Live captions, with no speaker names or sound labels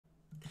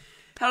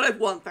Hello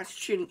everyone, thanks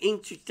for tuning in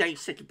to today's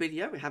second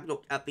video. We have a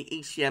look at the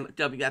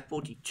ECMWF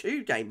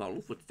 42-day model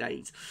for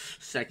today's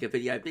second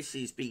video. This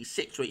is the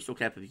 6 weeks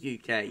look out for the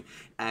UK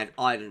and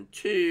Ireland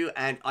too,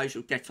 and I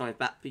shall get on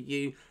back for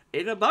you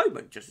in a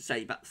moment. Just to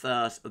say that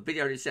first, the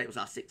video this was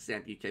our 6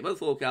 AM UK weather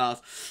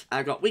forecast, and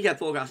I've got weekend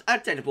forecast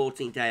and 10 to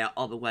 14 day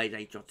on the way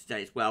later on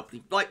today as well.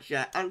 Please like,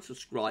 share and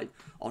subscribe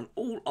on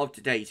all of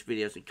today's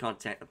videos and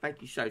content, and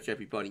thank you so much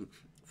everybody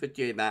for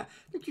doing that.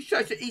 Thank you so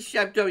much to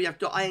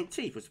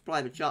ECMWF.int for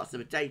supplying the charts of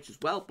the dates as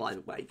well, by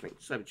the way.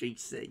 Thanks so much,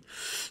 EC.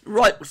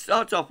 Right, we'll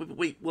start off with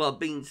week 1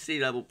 being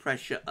sea level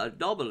pressure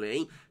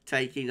anomaly,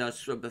 taking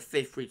us from the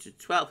 5th through to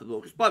 12th of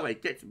August. By the way,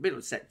 get to the middle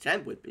of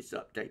September with this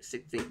update,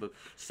 16th of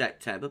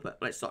September, but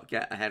let's not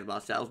get ahead of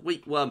ourselves.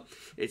 Week 1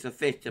 is the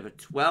 5th to the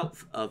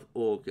 12th of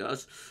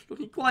August.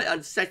 Looking quite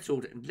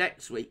unsettled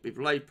next week with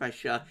low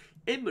pressure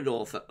in the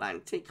North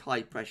Atlantic,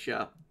 high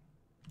pressure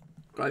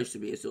close to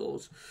the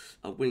Azores,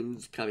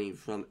 winds coming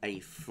from a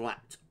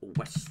flat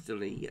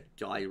westerly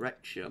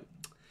direction.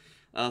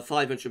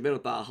 500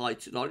 millibar high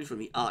tonight from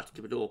the Arctic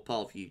and the North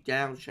Pole view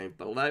down, shown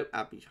below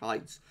average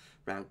heights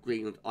around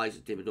Greenland,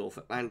 Iceland in the North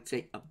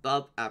Atlantic,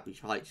 above average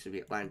heights of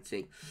the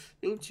Atlantic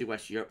into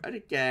West Europe, and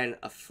again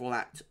a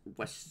flat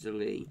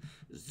westerly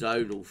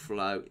zonal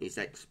flow is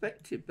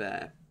expected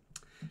there.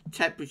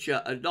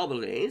 Temperature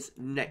anomalies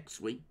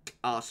next week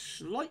are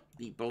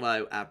slightly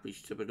below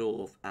average to the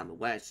north and the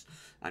west,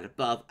 and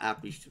above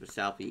average to the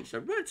southeast. So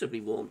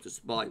relatively warm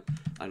despite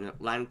an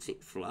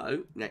Atlantic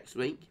flow next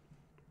week.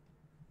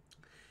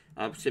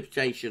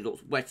 Precipitation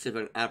looks wetter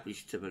than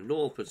average to the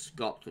north of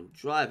Scotland,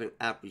 drier than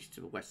average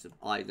to the west of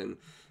Ireland.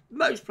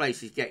 Most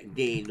places getting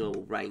near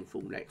normal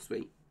rainfall next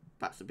week.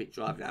 Perhaps a bit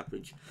drier than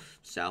average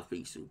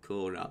southeastern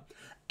corner.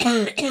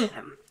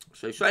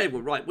 So straight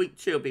away, right, week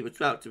 2 will be the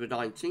 12th to the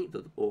 19th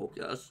of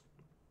August.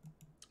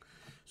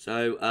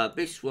 So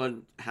this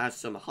one has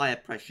some higher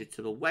pressure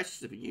to the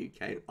west of the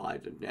UK and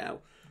Ireland now,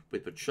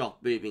 with the trough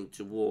moving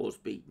towards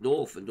the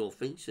north and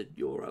northeastern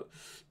Europe.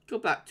 Go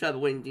back to the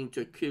wind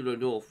into a cooler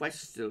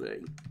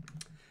northwesterly.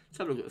 Let's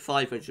have a look at the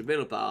 500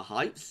 millibar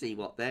heights, see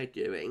what they're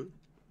doing.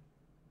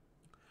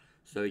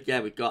 So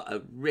again, we've got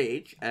a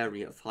ridge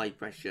area of high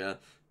pressure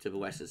to the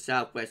west and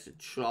southwest, a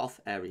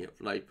trough area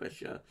of low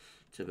pressure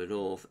to the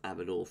north and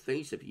the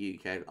northeast of the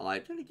UK and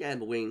Ireland. And again,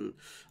 the wind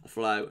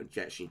flow and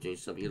jet stream doing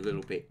something a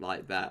little bit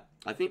like that.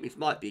 I think this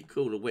might be a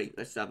cooler week.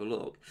 Let's have a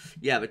look.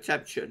 Yeah, the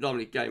temperature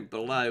normally going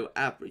below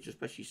average,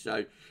 especially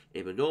so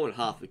in the northern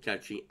half of the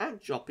country,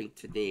 and dropping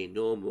to near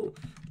normal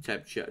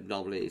temperature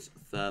anomalies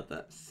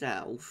further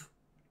south.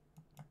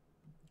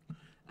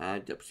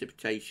 And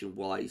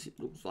precipitation-wise, it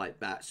looks like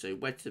that. So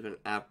wetter than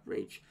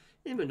average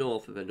in the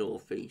north and the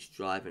northeast,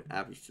 driving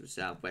average to the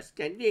southwest.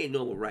 Again, near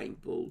normal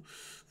rainfall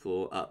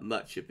for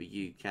much of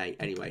the UK.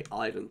 Anyway,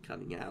 Ireland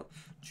coming out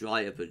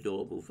drier than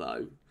normal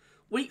though.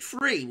 Week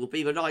 3 will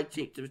be the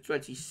 19th to the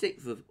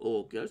 26th of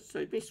August.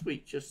 So this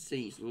week just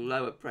sees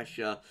lower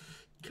pressure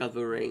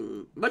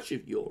covering much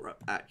of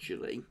Europe,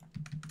 actually.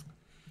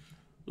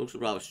 Looks a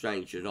rather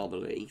strange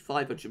anomaly.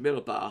 500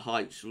 millibar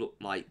heights look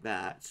like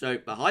that. So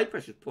the high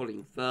pressure is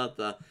pulling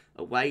further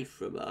away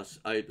from us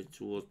over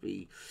towards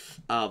the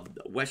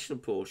western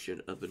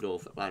portion of the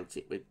North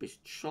Atlantic, with this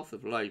trough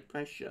of low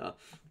pressure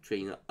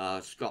between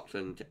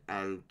Scotland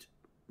and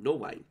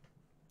Norway.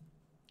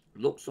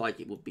 Looks like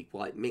it would be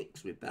quite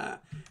mixed with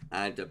that,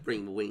 and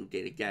bring the wind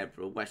in again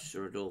from a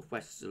western and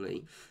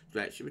northwesterly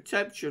direction. The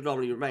temperature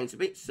normally remains a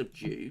bit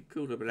subdued,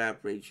 cooler than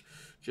average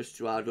just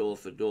to our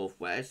north and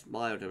northwest,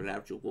 milder than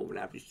average or warmer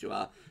than average to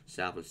our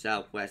south and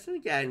southwest, and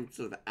again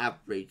sort of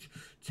average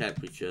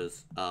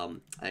temperatures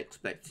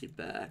expected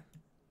there.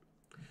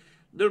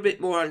 A little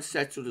bit more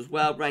unsettled as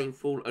well.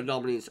 Rainfall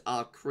anomalies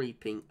are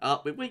creeping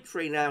up. We're week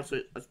 3 now, so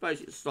I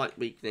suppose it's a slight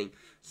weakening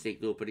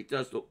signal, but it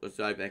does look as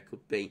though there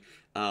could be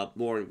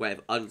more in way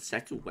of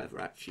unsettled weather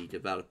actually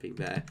developing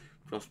there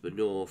across the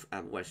north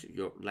and west of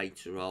Europe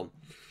later on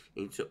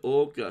into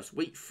August.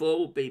 Week 4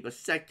 will be the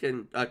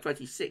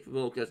 26th of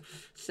August,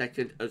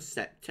 2nd of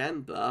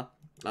September.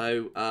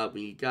 So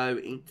we go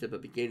into the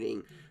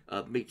beginning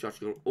of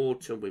mid-tropical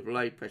autumn with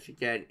low pressure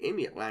again in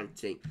the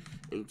Atlantic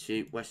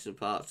into western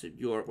parts of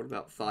Europe. What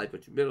about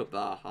 500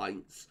 millibar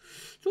heights?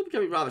 It's all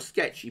becoming rather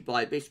sketchy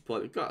by this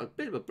point. We've got a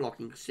bit of a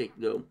blocking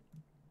signal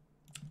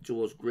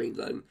towards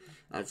Greenland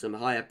and some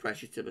higher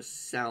pressure to the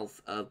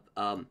south of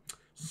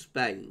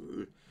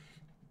Spain.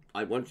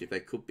 I wonder if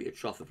there could be a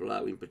trough of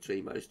low in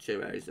between those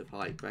two areas of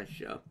high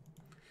pressure.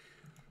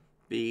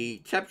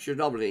 The temperature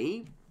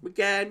anomaly,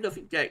 again,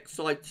 nothing to get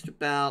excited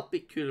about. A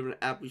bit cooler than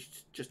average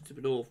just to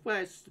the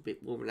northwest, a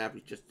bit warmer than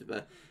average just to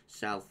the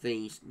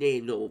southeast.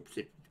 Near normal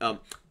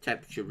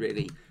temperature,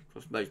 really,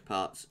 across most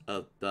parts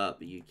of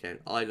the UK and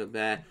Ireland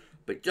there.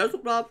 But it does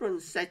look rather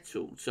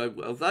unsettled. So,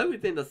 although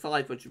within the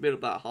 500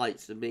 millibar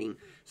heights and being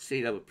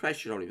sea level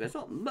pressure on it, there's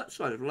not much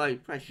sign of low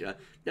pressure.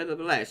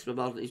 Nevertheless, the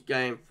model is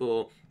going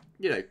for,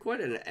 you know, quite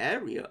an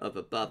area of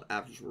above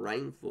average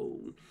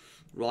rainfall,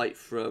 right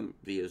from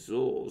the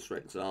Azores, for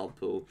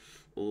example,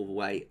 all the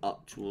way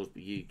up towards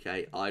the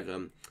UK,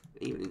 Ireland,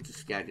 even into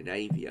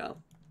Scandinavia.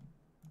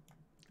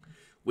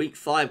 Week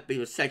 5 will be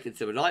the 2nd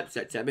to the 9th of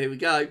September. Here we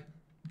go.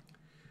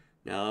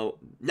 Now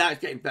it's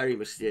getting very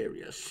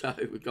mysterious. So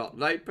we've got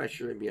low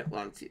pressure in the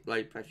Atlantic,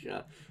 low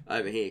pressure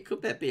over here.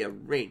 Could there be a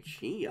ridge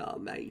here,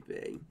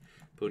 maybe?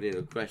 Put in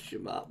a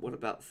question mark. What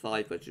about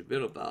 500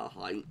 millibar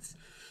heights?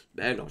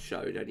 They're not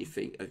showing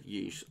anything of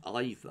use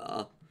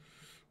either.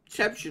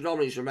 Temperature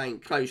anomalies remain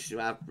close to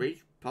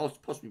average,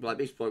 possibly by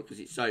this point because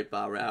it's so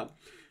far out.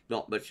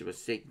 Not much of a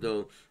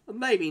signal, and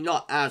maybe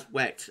not as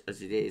wet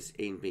as it is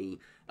in the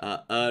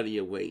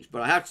earlier weeks.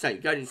 But I have to say,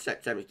 going into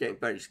September is getting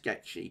very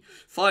sketchy.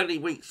 Finally,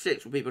 week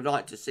 6 will be the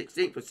 9th to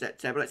 16th of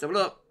September. Let's have a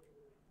look.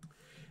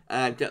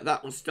 And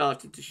that one's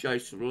starting to show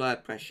some low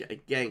pressure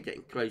again,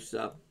 getting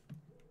closer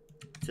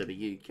to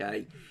the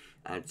UK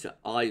and to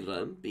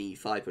Ireland. The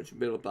 500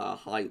 millibar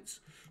heights,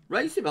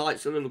 raising the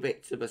heights a little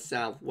bit to the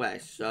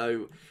southwest.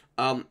 So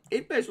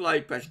if there's low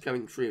pressure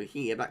coming through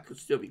here, that could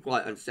still be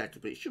quite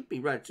unsettled, but it should be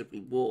relatively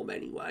warm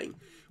anyway.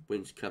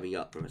 Winds coming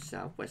up from a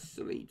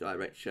southwesterly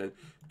direction.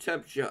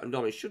 Temperature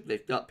anomalies should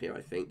lift up here, I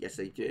think. Yes,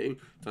 they do.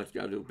 Try to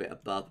go a little bit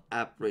above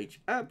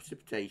average. And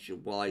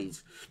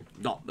precipitation-wise,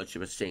 not much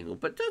of a signal,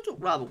 but does look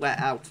rather wet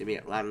out in the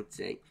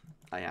Atlantic,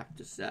 I have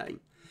to say.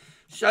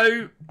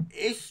 So,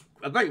 it's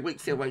a very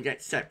weak still when we get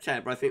to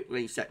September. I think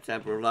we'll leave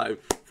September alone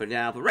for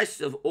now. The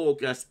rest of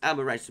August and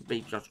the rest of the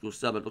meteorological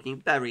summer looking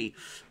very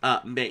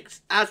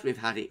mixed, as we've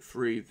had it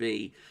through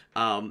the,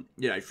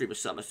 through the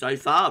summer so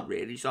far,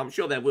 really. So I'm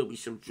sure there will be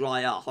some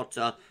drier,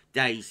 hotter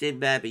days in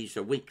there. These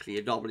are weekly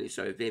anomalies,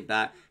 so within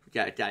that, we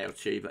get a day or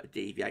two that are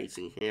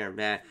deviating here and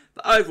there.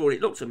 But overall,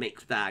 it looks a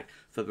mixed bag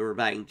for the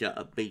remainder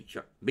of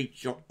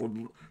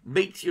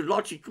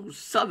meteorological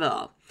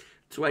summer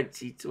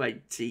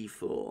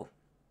 2024.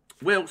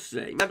 We'll see.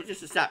 Remember,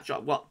 just a snapshot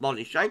of what model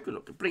is showing could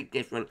look completely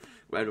different.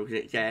 We're looking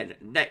at it again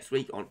next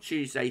week on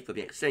Tuesday for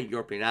the Extended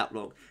European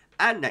Outlook,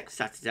 and next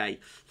Saturday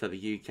for the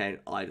UK and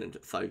Ireland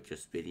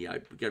focus video.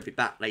 We're going to be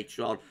back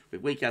later on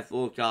with weekend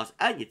forecast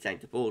and your 10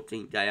 to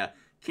 14 dayer.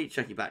 Keep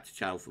checking back to the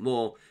channel for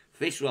more.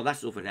 For this one,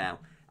 that's all for now,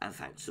 and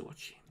thanks for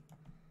watching.